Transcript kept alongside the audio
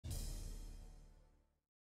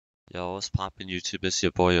Yo, what's poppin' YouTube? It's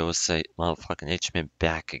your boy motherfucking H-Man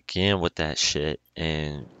back again with that shit,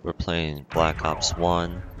 and we're playing Black Ops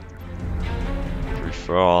 1 free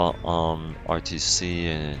for all, RTC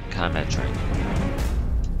and combat training.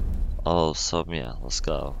 Oh, so yeah, let's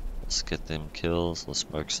go. Let's get them kills. Let's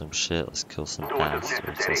work some shit. Let's kill some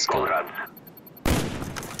bastards. Let's go.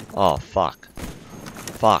 Oh fuck,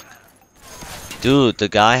 fuck, dude, the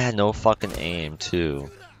guy had no fucking aim too.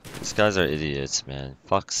 These guys are idiots, man.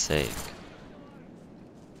 Fuck's sake.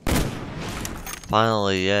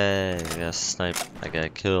 Finally, yay! I got a snipe. I got a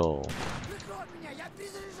kill.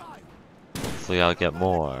 Hopefully, I'll get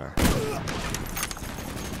more.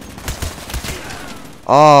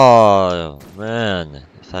 Oh man,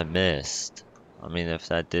 if I missed. I mean, if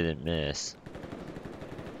that didn't miss.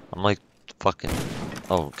 I'm like fucking.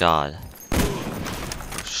 Oh god.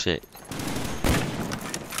 Oh shit.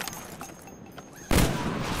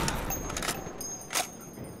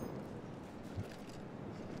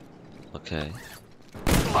 Okay.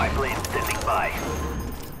 Spy plane standing by.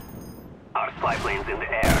 Our spy plane's in the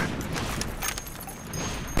air.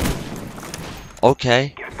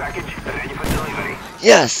 Okay. Care package ready for delivery.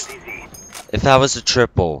 Yes! Easy. If that was a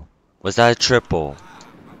triple. Was that a triple?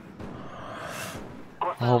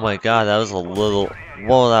 Oh my god, that was a little.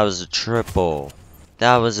 Whoa, that was a triple.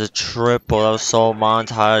 That was a triple. That was so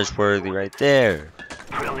montage worthy right there.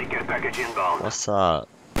 Friendly care package inbound. What's up?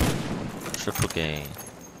 Triple game.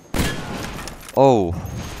 Oh,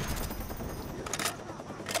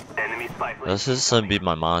 Enemy spy plane. this is gonna be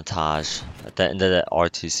my montage at the end of that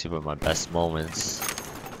RTC with my best moments.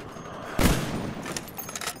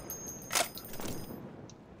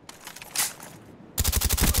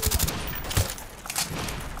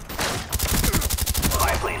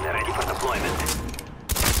 Spy plane ready for deployment.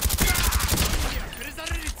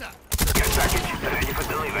 Care package ready for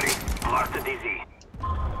delivery. Marked DZ.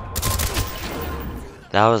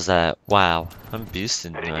 That was that. Wow, I'm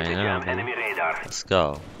beasting Ready right to now. jam enemy radar. Let's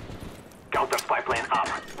go. Counter spy plane up.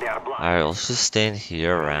 They are blind. Alright, let's just stand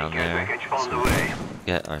here around Care there. package on the way.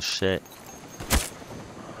 Get our shit.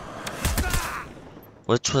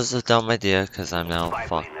 Which was a dumb idea, because I'm now Spy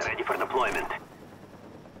plane fucked. ready for deployment.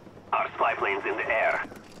 Our spy plane's in the air.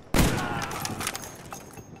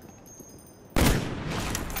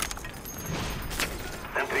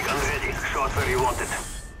 Sentry gun ready. Show us where you want it.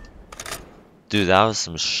 Dude, that was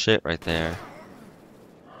some shit right there.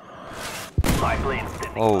 Spy plane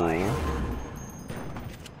standing Oh. by.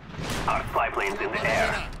 Our spy plane's in the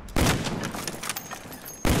air.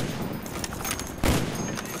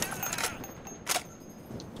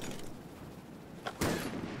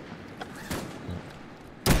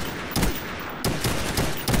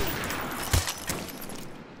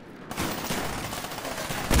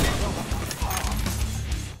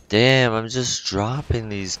 Damn, I'm just dropping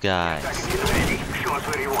these guys. Package is ready. Show us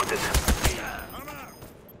where you want it.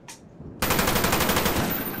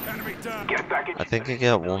 Get package. I think I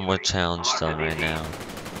get one more challenge done right now.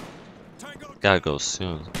 Gotta go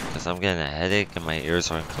soon, because I'm getting a headache and my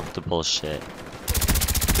ears are uncomfortable as shit.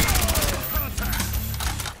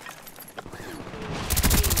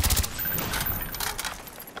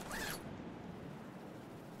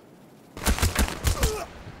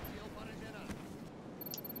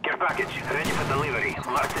 Care package ready for delivery.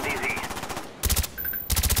 Marked DZ.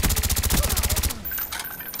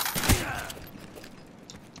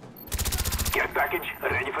 Care package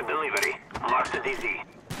ready for delivery. Marked DZ.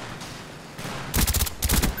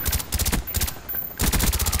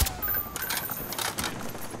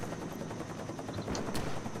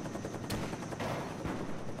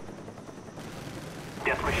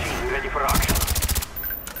 Death machine ready for action.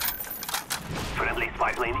 Friendly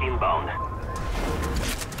spy plane inbound.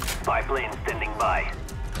 Spy plane standing by.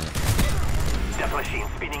 Death machine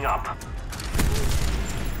speeding up.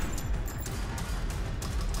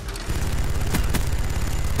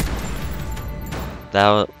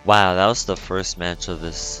 Wow, that was the first match of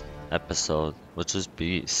this episode, which was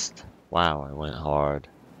beast. Wow, I went hard.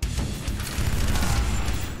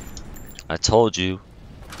 I told you,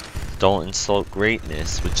 don't insult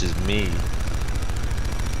greatness, which is me.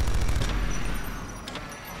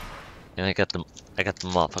 And I got the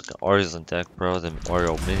motherfucking Oreos on deck, bro. Them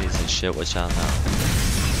Oreo minis and shit, which I don't know.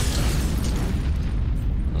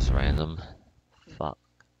 That was random. Fuck.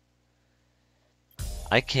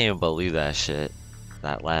 I can't even believe that shit.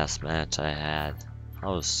 That last match I had. I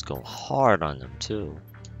was going hard on them too.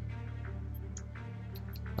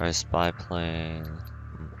 Alright, spy plane.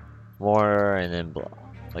 More and then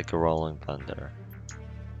like a rolling thunder.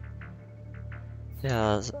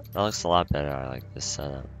 Yeah, that looks a lot better. I like this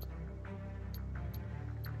setup.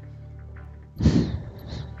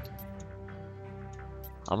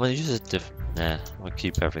 I'm gonna use a nah, I'm gonna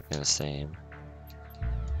keep everything the same.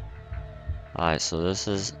 Alright, so this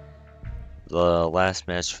is the last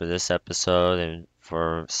match for this episode and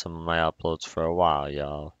for some of my uploads for a while,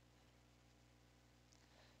 y'all.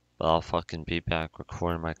 But I'll fucking be back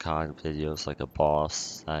recording my COD videos like a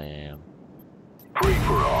boss I am. Free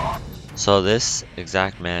for all. So this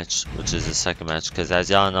exact match, which is the second match, because as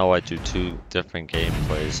y'all know I do 2 different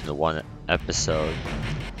gameplays in one episode.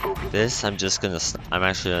 This I'm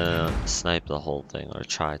actually gonna snipe the whole thing, or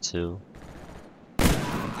try to.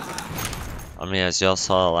 I mean, as y'all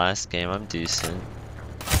saw the last game, I'm decent.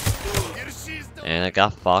 And I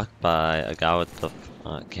got fucked by a guy with the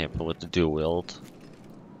camper with the dual wield.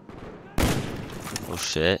 Oh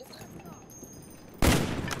shit.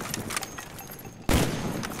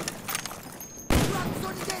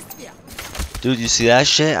 Dude, you see that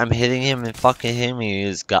shit? I'm hitting him and fucking hitting me.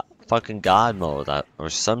 He's got fucking God mode or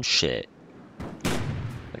some shit.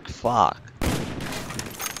 Like fuck.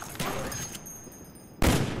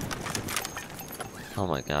 Oh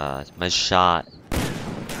my god, my shot.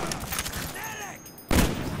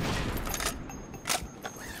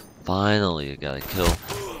 Finally, I got a kill.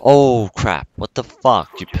 Oh crap! What the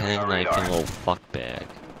fuck? You penny knifing little fuck bag,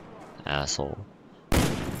 asshole.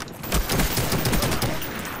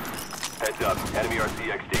 Heads up, enemy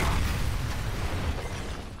RCXD.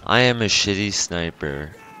 I am a shitty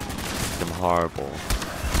sniper. I'm horrible.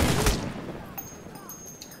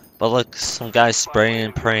 But look, some guy spraying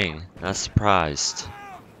and praying. Not surprised.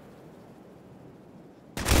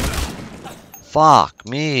 Fuck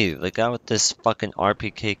me, the guy with this fucking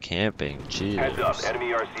RPK camping. Jesus. Heads up,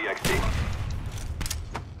 enemy RCXD.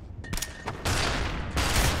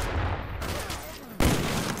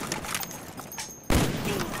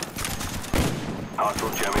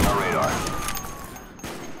 Hostile jamming our radar.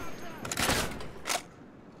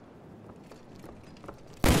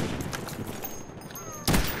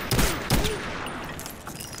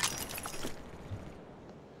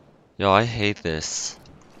 Yo, I hate this.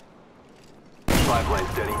 Spy plane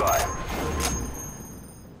standing by.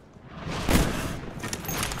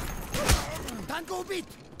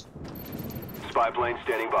 Spy plane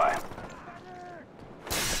standing by.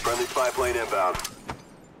 Friendly spy plane inbound.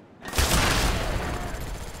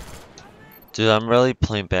 Dude, I'm really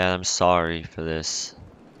playing bad. I'm sorry for this.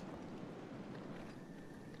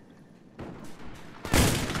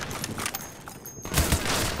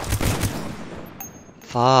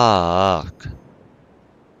 Fuck.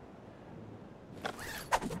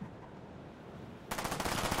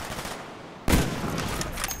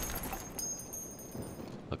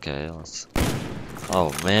 Okay, let's...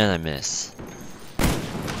 Oh man, I miss.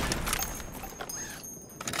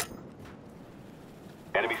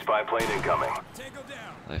 Enemy spy plane incoming.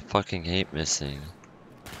 I fucking hate missing.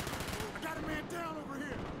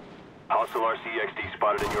 Hostile RCXD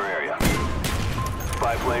spotted in your area.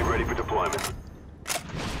 Spy plane ready for deployment.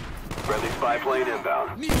 Friendly spy plane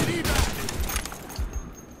inbound.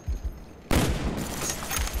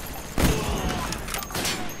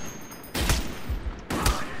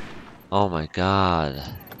 Oh my god.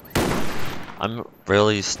 I'm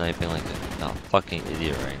really sniping like a fucking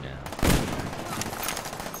idiot right now.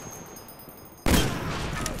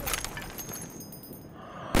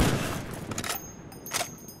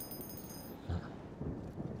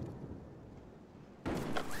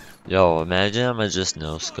 Yo, imagine I'm just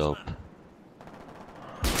no scope.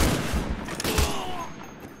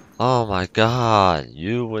 Oh my god,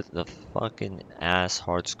 you with the fucking ass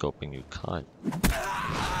hard scoping, you cunt.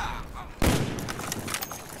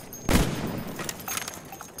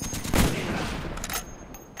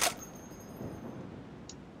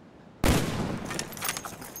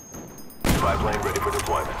 Spy plane ready for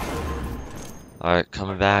deployment. Alright,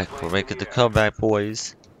 coming back. We're making the comeback,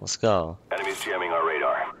 boys. Let's go. Enemies jamming our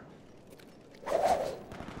radar.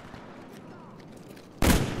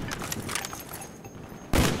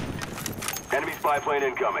 Enemy spy plane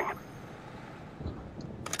incoming.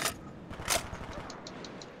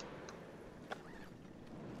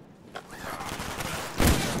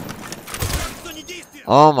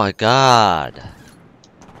 Oh my god.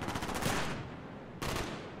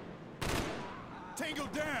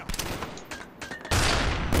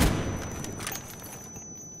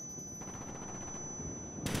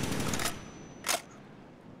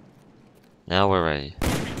 Now we're ready. Spy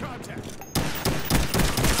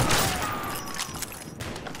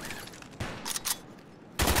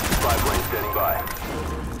plane standing by.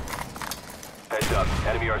 Heads up,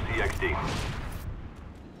 enemy RCXD.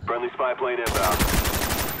 Friendly spy plane inbound.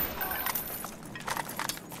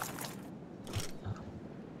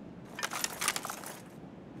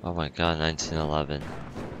 Oh my god, 1911.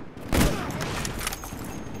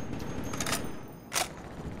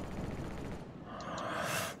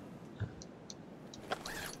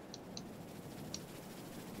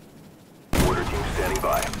 standing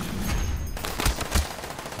by.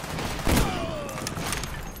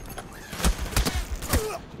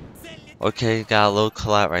 Okay, got a little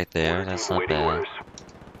collab right there. That's not Waiting bad. orders.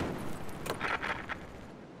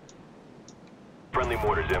 Friendly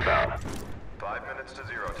mortars inbound. 5 minutes to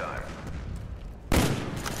 0 time.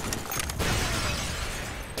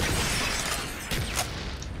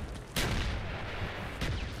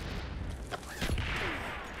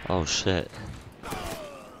 Oh shit.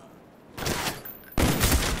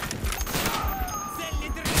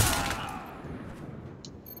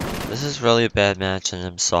 This is really a bad match and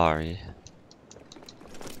I'm sorry.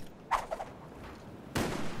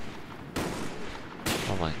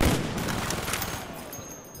 Oh my.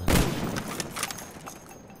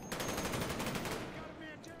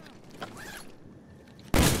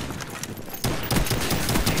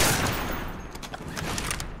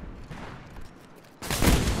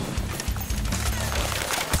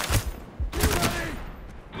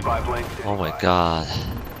 Spy plane standing Oh my by. god.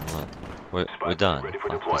 We're done. Ready for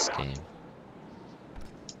Fuck this deployment. game.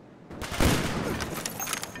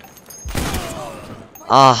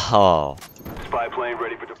 Oh, Spy plane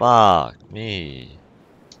ready for deployment. fuck me.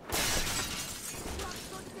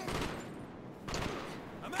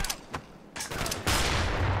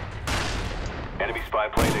 Enemy spy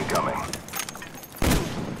plane incoming.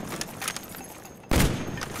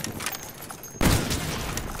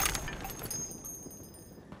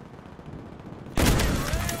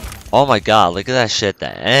 Oh my god, look at that shit at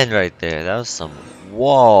the end right there. That was some.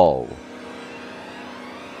 Whoa.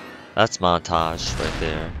 That's montage right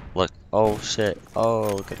there. Look. Oh shit.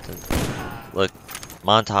 Oh, look at the. Look.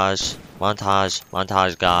 Montage. Montage.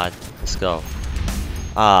 Montage god. Let's go.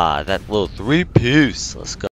 Ah, that little 3-piece. Let's go.